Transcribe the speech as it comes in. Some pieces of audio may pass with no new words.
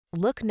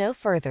Look no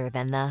further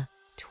than the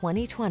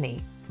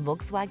 2020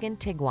 Volkswagen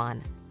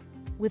Tiguan.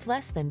 With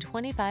less than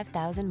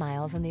 25,000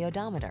 miles on the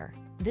odometer,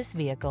 this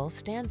vehicle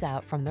stands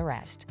out from the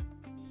rest.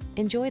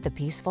 Enjoy the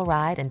peaceful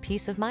ride and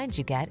peace of mind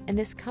you get in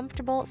this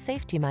comfortable,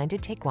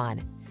 safety-minded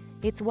Tiguan.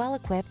 Its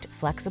well-equipped,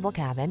 flexible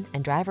cabin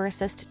and driver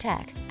assist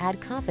tech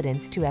add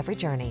confidence to every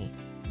journey.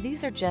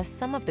 These are just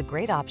some of the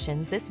great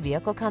options this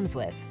vehicle comes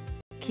with: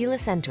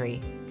 keyless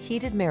entry,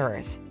 heated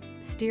mirrors,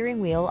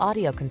 steering wheel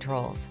audio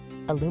controls,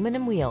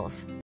 aluminum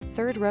wheels,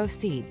 third row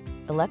seat,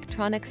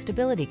 electronic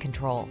stability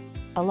control,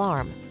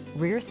 alarm,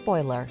 rear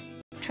spoiler,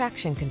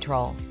 traction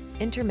control,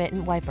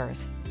 intermittent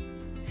wipers.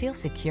 Feel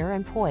secure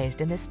and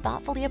poised in this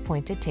thoughtfully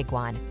appointed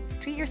Tiguan.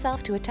 Treat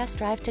yourself to a test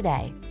drive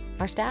today.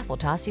 Our staff will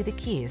toss you the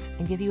keys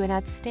and give you an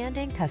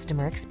outstanding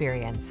customer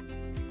experience.